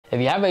If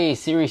you have a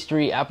Series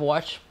 3 Apple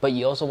Watch, but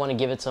you also want to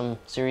give it some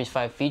Series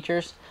 5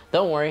 features,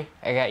 don't worry,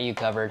 I got you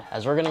covered,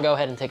 as we're gonna go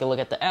ahead and take a look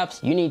at the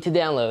apps you need to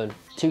download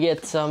to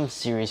get some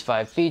Series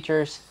 5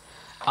 features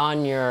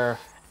on your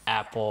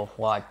Apple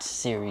Watch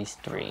Series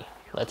 3.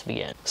 Let's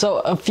begin. So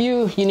a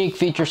few unique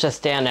features that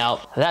stand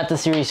out that the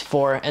Series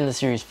 4 and the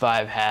Series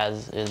 5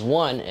 has is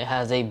one, it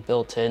has a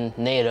built-in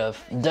native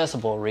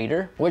decibel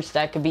reader, which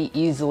that could be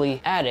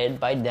easily added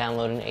by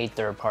downloading a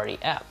third-party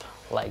app.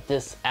 Like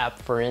this app,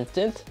 for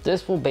instance,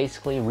 this will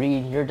basically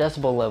read your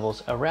decibel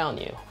levels around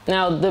you.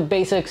 Now, the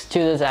basics to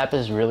this app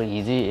is really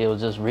easy. It will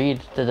just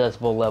read the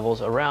decibel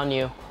levels around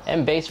you,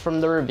 and based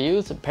from the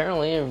reviews,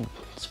 apparently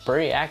it's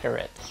pretty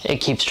accurate.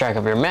 It keeps track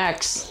of your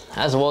max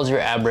as well as your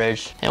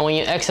average, and when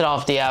you exit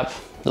off the app,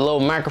 the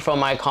little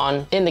microphone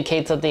icon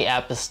indicates that the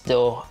app is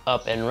still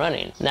up and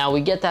running. Now,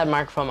 we get that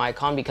microphone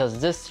icon because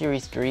this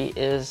Series 3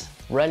 is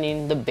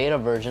running the beta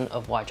version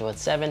of watchOS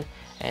 7,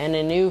 and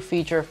a new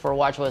feature for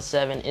watchOS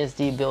 7 is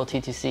the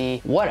ability to see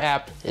what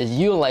app is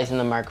utilizing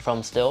the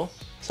microphone still.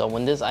 So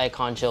when this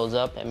icon shows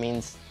up, it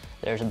means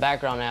there's a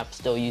background app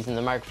still using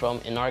the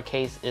microphone. In our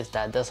case, it's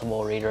that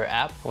decibel reader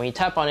app. When you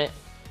tap on it,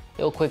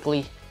 it'll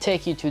quickly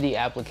take you to the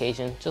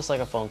application, just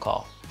like a phone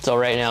call. So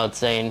right now it's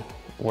saying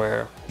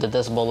where the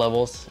decibel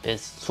levels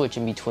is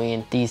switching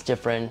between these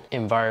different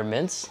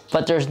environments,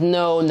 but there's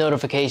no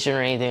notification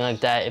or anything like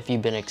that if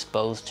you've been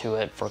exposed to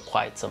it for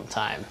quite some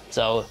time.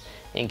 So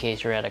in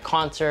case you're at a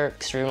concert,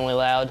 extremely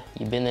loud,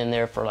 you've been in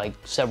there for like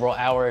several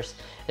hours,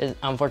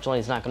 unfortunately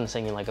it's not going to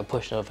send you like a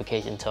push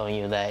notification telling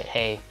you that,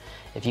 hey,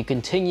 if you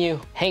continue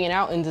hanging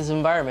out in this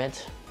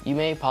environment, you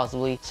may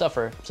possibly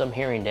suffer some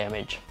hearing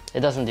damage.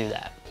 It doesn't do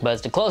that, but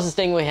it's the closest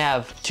thing we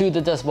have to the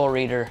decibel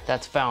reader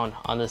that's found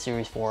on the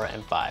Series 4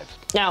 and 5.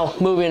 Now,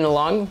 moving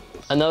along,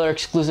 another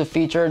exclusive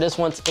feature. This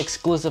one's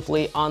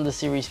exclusively on the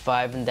Series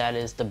 5, and that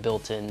is the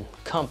built-in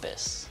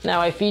compass.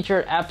 Now, I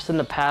featured apps in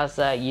the past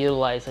that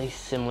utilize a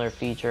similar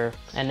feature,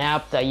 an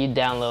app that you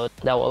download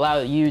that will allow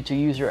you to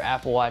use your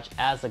Apple Watch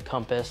as a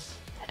compass.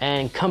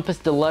 And Compass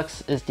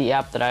Deluxe is the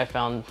app that I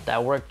found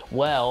that worked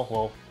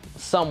well,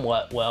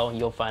 somewhat well.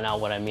 You'll find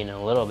out what I mean in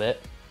a little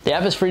bit. The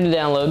app is free to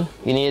download.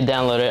 You need to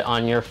download it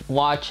on your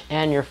watch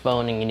and your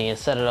phone, and you need to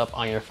set it up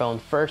on your phone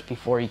first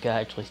before you can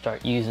actually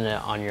start using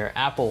it on your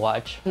Apple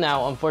Watch.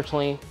 Now,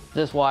 unfortunately,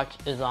 this watch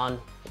is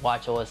on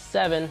watchOS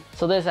 7,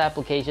 so this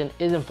application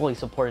isn't fully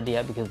supported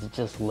yet because it's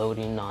just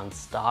loading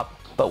non-stop.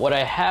 But what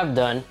I have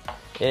done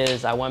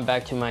is I went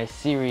back to my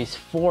Series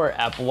 4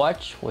 Apple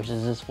Watch, which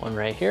is this one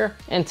right here.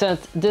 And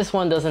since this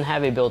one doesn't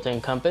have a built-in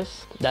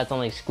compass, that's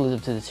only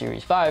exclusive to the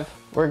Series 5,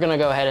 we're gonna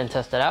go ahead and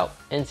test it out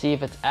and see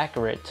if it's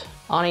accurate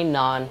on a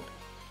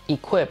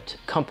non-equipped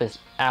compass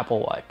Apple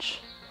Watch.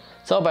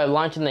 So by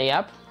launching the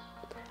app,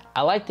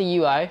 I like the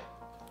UI.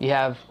 You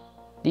have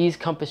these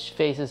compass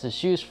faces to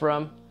choose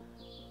from.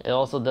 It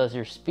also does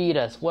your speed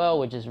as well,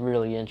 which is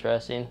really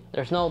interesting.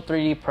 There's no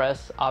 3D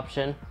press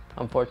option,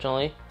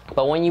 unfortunately.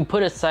 But when you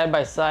put it side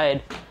by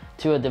side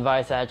to a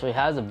device that actually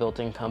has a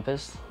built-in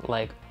compass,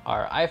 like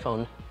our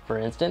iPhone, for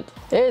instance,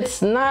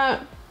 it's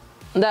not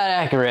that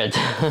accurate.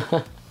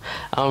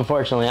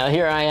 Unfortunately, now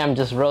here I am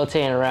just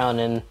rotating around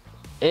and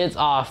it's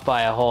off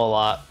by a whole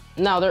lot.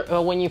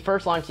 Now, when you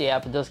first launch the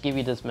app, it does give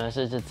you this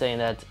message. It's saying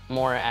that it's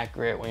more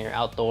accurate when you're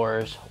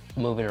outdoors,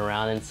 moving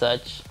around and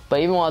such. But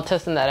even while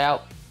testing that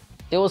out,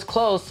 it was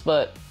close,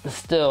 but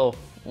still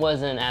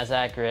wasn't as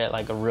accurate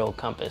like a real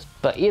compass.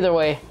 But either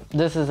way,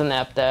 this is an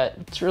app that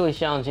it's really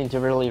challenging to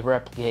really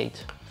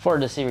replicate for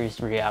the Series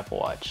 3 Apple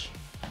Watch.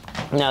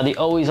 Now, the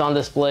always on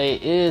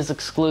display is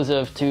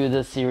exclusive to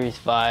the Series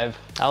 5.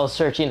 I was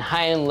searching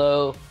high and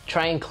low,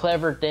 trying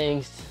clever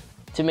things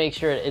to make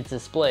sure its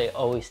display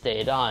always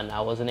stayed on.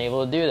 I wasn't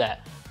able to do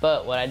that.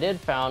 But what I did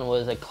found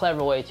was a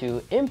clever way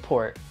to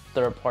import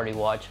third-party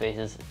watch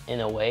faces in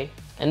a way.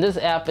 And this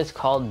app is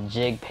called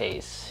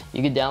JigPace.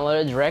 You can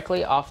download it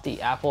directly off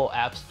the Apple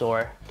App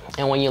Store.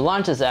 And when you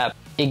launch this app,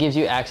 it gives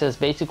you access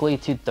basically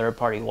to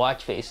third-party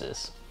watch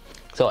faces.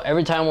 So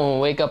every time when we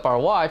wake up our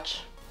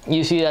watch,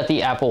 you see that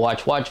the Apple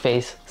Watch watch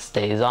face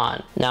stays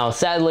on. Now,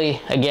 sadly,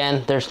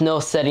 again, there's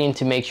no setting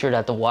to make sure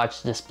that the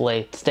watch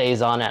display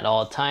stays on at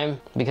all time,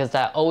 because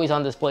that always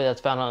on display that's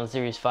found on the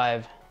Series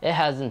 5, it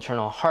has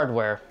internal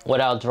hardware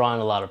without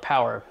drawing a lot of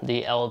power.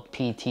 The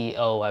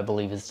LPTO, I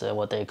believe is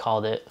what they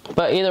called it.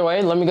 But either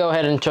way, let me go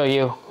ahead and show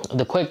you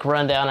the quick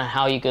rundown on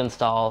how you can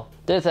install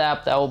this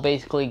app that will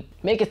basically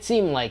make it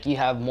seem like you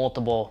have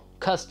multiple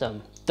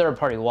custom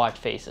third-party watch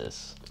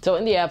faces. So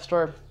in the App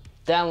Store,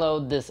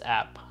 download this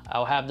app.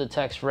 I'll have the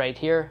text right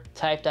here.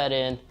 Type that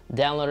in,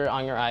 download it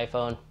on your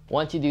iPhone.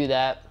 Once you do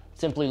that,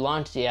 simply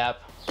launch the app.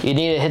 You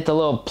need to hit the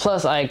little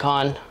plus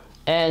icon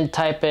and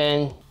type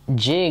in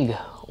Jig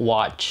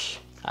Watch.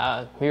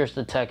 Here's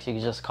the text, you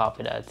can just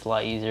copy that, it's a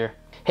lot easier.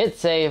 Hit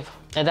save,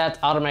 and that's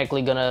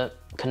automatically gonna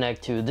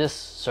connect to this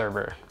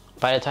server.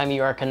 By the time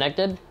you are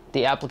connected,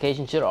 the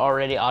application should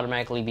already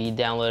automatically be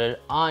downloaded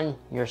on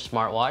your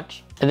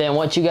smartwatch. And then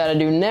what you gotta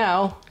do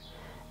now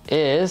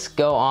is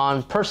go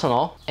on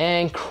personal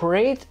and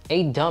create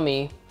a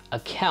dummy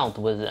account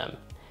with them.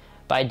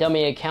 By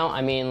dummy account,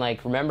 I mean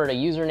like remember the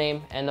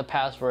username and the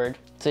password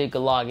so you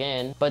can log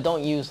in, but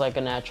don't use like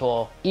an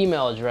actual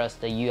email address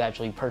that you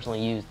actually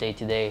personally use day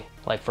to day,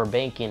 like for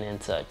banking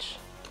and such.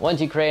 Once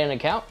you create an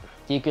account,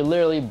 you can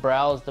literally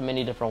browse the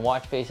many different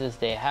watch faces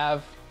they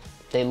have.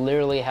 They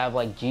literally have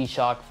like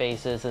G-Shock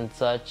faces and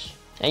such.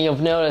 And you'll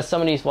notice some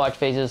of these watch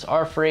faces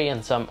are free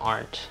and some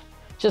aren't.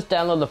 Just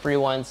download the free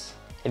ones.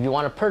 If you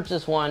want to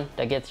purchase one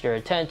that gets your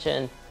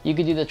attention, you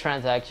could do the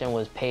transaction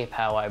with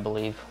PayPal, I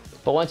believe.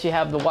 But once you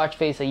have the watch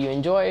face that you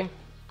enjoy,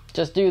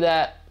 just do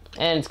that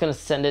and it's going to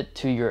send it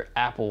to your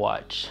Apple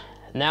Watch.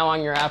 Now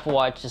on your Apple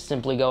Watch, just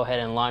simply go ahead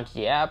and launch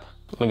the app.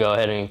 Let me go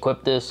ahead and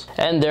equip this.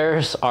 And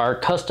there's our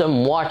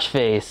custom watch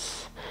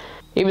face.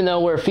 Even though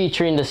we're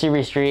featuring the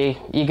Series 3,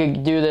 you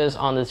could do this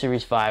on the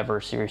Series 5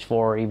 or Series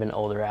 4 or even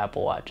older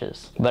Apple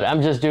Watches. But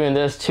I'm just doing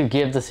this to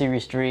give the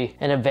Series 3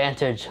 an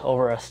advantage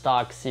over a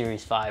stock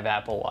Series 5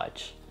 Apple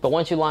Watch. But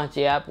once you launch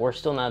the app, we're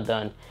still not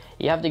done.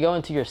 You have to go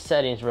into your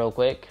settings real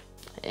quick.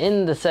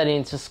 In the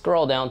settings, just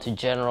scroll down to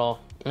General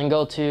and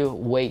go to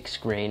Wake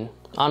Screen.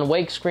 On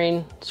Wake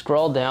Screen,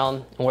 scroll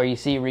down where you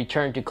see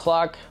Return to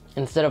Clock.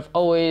 Instead of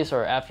always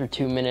or after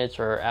 2 minutes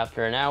or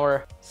after an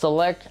hour,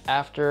 select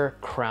after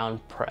crown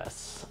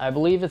press. I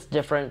believe it's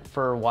different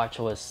for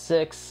watchOS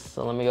 6,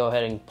 so let me go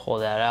ahead and pull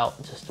that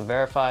out just to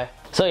verify.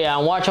 So yeah,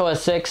 on watchOS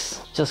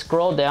 6, just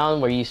scroll down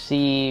where you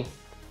see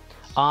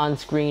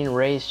on-screen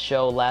raise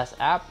show last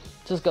app.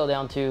 Just go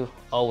down to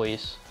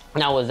always.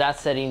 Now was that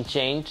setting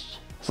changed?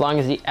 As long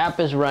as the app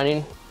is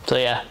running. So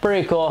yeah,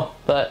 pretty cool,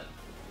 but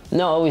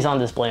no always on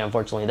display,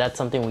 unfortunately. That's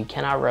something we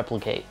cannot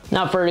replicate.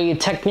 Now for the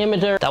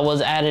Tachymeter that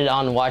was added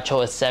on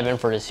watchOS 7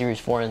 for the Series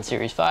 4 and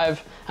Series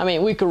 5, I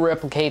mean, we could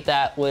replicate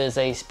that with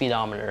a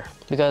speedometer,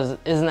 because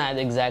isn't that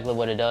exactly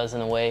what it does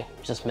in a way?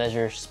 Just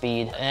measures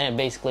speed, and it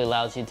basically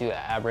allows you to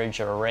average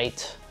or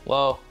rate.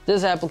 Well,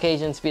 this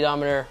application,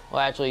 speedometer, will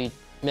actually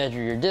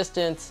measure your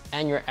distance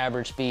and your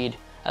average speed,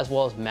 as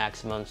well as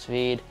maximum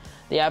speed.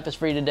 The app is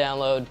free to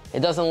download.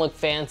 It doesn't look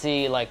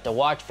fancy like the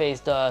watch face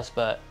does,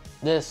 but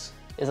this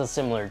is a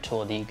similar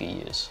tool that you could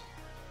use.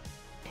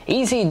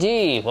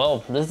 ECG,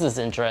 well, this is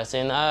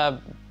interesting.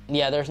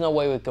 Yeah, there's no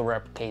way we could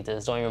replicate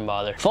this, don't even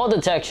bother. Fall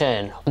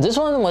detection, this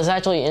one was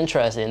actually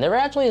interesting. There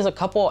actually is a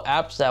couple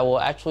apps that will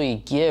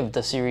actually give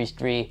the Series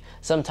 3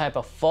 some type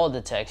of fall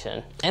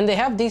detection, and they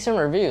have decent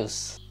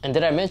reviews. And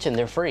did I mention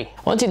they're free?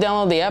 Once you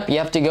download the app, you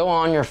have to go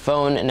on your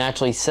phone and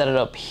actually set it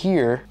up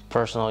here.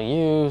 Personal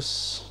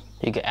use.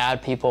 You can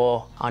add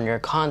people on your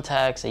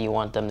contacts that you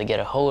want them to get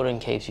a hold in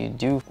case you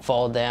do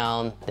fall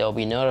down. They'll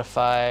be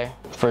notified.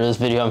 For this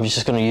video, I'm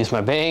just gonna use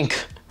my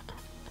bank.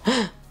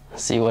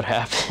 See what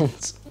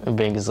happens. The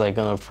bank is like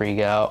gonna freak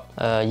out.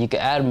 You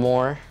can add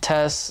more.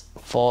 Test,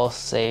 fall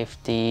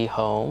safety,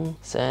 home.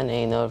 Send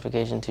a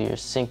notification to your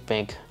sync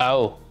bank.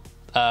 Oh,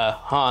 hold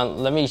on,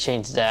 let me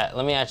change that.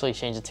 Let me actually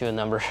change it to a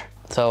number.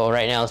 So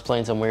right now it's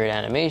playing some weird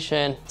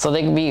animation. So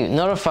they can be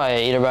notified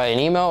either by an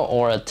email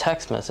or a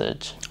text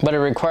message. But it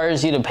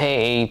requires you to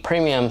pay a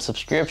premium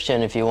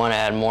subscription if you want to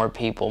add more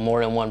people,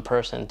 more than one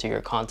person to your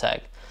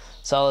contact.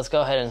 So let's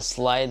go ahead and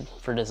slide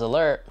for this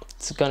alert.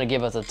 It's gonna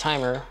give us a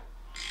timer.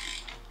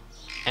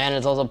 And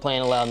it's also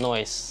playing a loud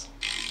noise.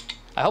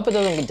 I hope it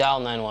doesn't dial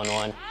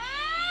 911.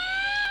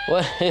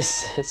 What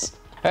is this?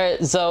 All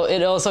right, so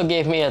it also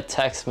gave me a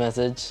text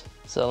message.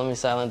 So let me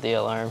silence the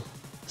alarm.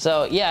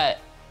 So yeah,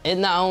 it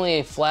not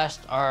only flashed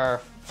our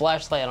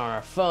flashlight on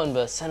our phone,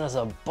 but sent us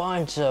a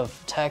bunch of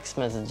text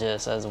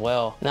messages as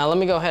well. Now let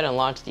me go ahead and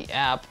launch the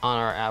app on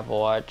our Apple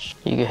Watch.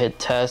 You can hit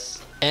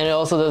test, and it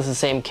also does the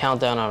same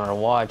countdown on our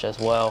watch as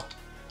well.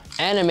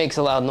 And it makes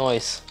a loud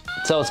noise.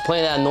 So it's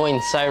playing that annoying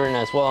siren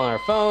as well on our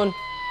phone.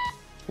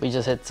 We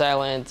just hit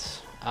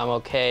silence, I'm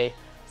okay. It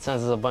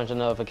sends us a bunch of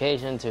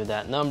notifications to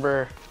that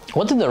number.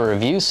 What did the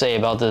reviews say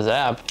about this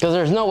app? Because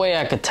there's no way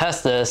I could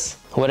test this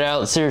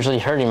without seriously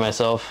hurting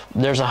myself.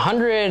 There's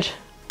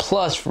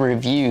 100+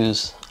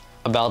 reviews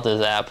about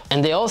this app,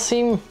 and they all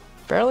seem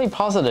fairly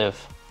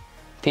positive.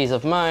 Peace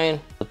of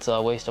mind, it's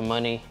a waste of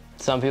money.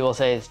 Some people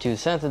say it's too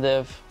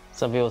sensitive.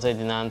 Some people say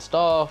do not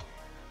install.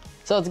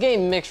 So it's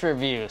getting mixed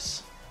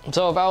reviews.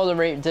 So if I was to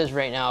rate this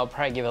right now, I'd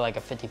probably give it like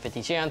a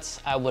 50-50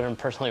 chance. I wouldn't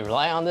personally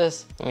rely on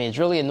this. I mean, it's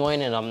really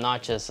annoying and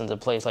obnoxious since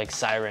it plays like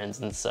sirens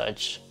and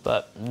such.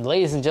 But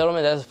ladies and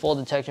gentlemen, that's full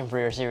detection for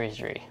your Series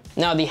 3.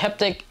 Now the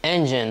Haptic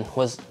engine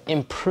was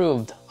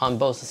improved on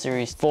both the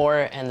Series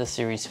 4 and the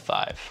Series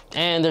 5.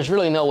 And there's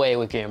really no way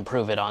we can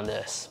improve it on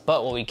this.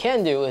 But what we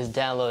can do is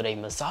download a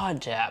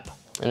massage app.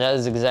 And that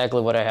is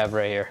exactly what I have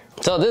right here.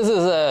 So this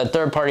is a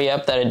third-party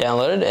app that I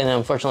downloaded, and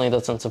unfortunately it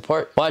doesn't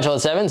support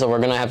watchOS 7, so we're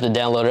gonna have to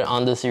download it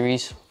on the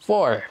Series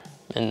 4.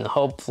 And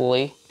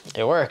hopefully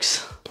it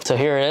works. So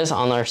here it is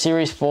on our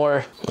Series 4.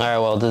 All right,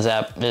 well, this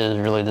app is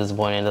really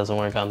disappointing. It doesn't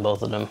work on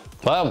both of them.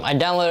 Well, I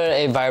downloaded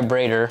a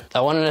vibrator.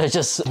 I wanted to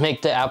just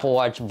make the Apple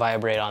Watch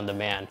vibrate on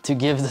demand to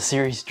give the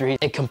Series 3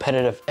 a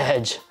competitive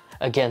edge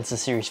against the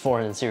Series 4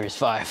 and the Series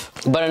 5.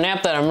 But an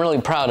app that I'm really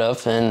proud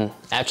of, and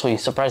actually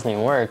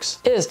surprisingly works,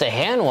 is the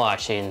hand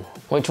washing,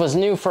 which was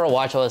new for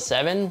watchOS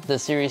 7. The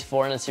Series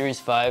 4 and the Series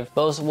 5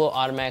 both will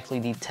automatically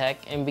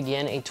detect and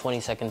begin a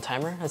 20-second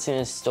timer as soon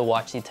as the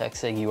watch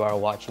detects that you are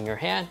watching your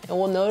hand, and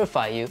will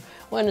notify you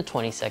when the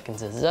 20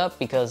 seconds is up,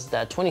 because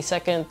that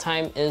 20-second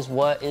time is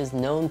what is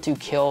known to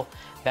kill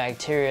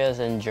bacteria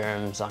and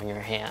germs on your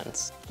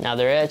hands. Now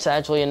there is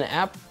actually an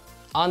app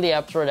on the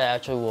App Store that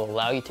actually will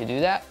allow you to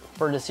do that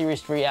for the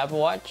Series 3 Apple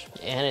Watch,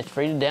 and it's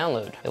free to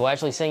download. It will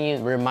actually send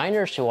you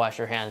reminders to wash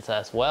your hands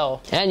as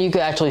well, and you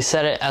could actually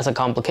set it as a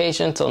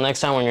complication, so next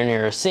time when you're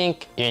near a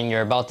sink and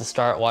you're about to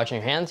start washing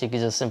your hands, you can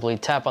just simply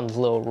tap on this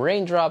little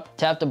raindrop,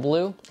 tap the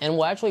blue, and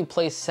will actually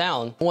play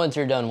sound once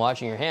you're done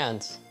washing your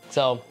hands.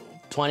 So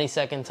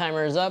 20-second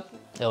timer is up,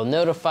 it'll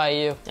notify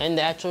you, and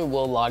actually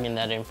will log in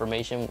that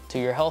information to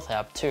your health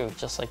app too,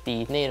 just like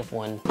the native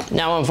one.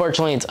 Now,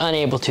 unfortunately, it's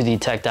unable to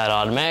detect that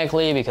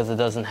automatically because it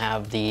doesn't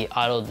have the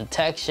auto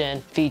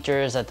detection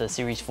features that the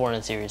Series 4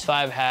 and Series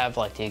 5 have,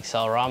 like the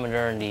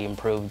accelerometer and the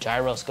improved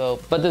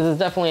gyroscope. But this is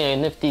definitely a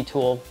nifty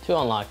tool to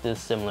unlock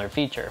this similar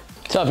feature.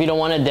 So if you don't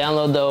want to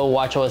download the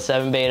watchOS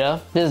 7 beta,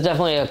 this is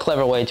definitely a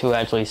clever way to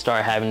actually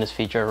start having this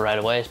feature right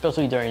away,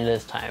 especially during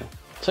this time.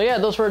 So yeah,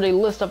 those were the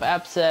list of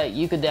apps that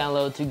you could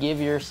download to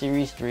give your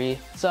Series 3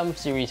 some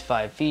Series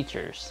 5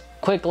 features.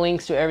 Quick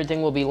links to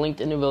everything will be linked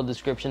in the video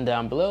description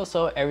down below,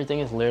 so everything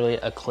is literally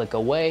a click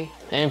away.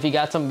 And if you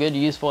got some good,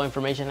 useful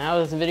information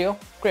out of this video,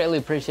 greatly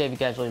appreciate if you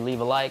could actually leave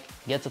a like,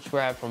 get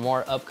subscribed for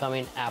more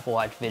upcoming Apple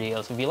Watch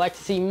videos. If you'd like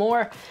to see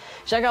more,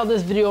 check out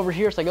this video over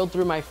here so I go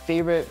through my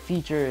favorite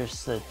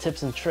features, the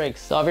tips and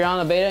tricks. So if you're on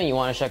the beta and you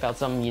want to check out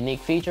some unique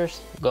features,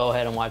 go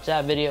ahead and watch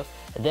that video.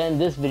 And then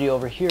this video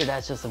over here,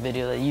 that's just a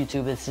video that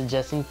YouTube is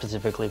suggesting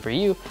specifically for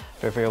you.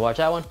 Feel free to watch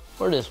that one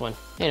or this one.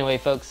 Anyway,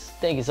 folks,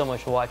 thank you so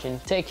much for watching.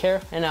 Take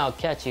care, and I'll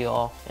catch you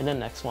all in the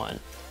next one.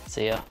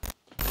 See ya.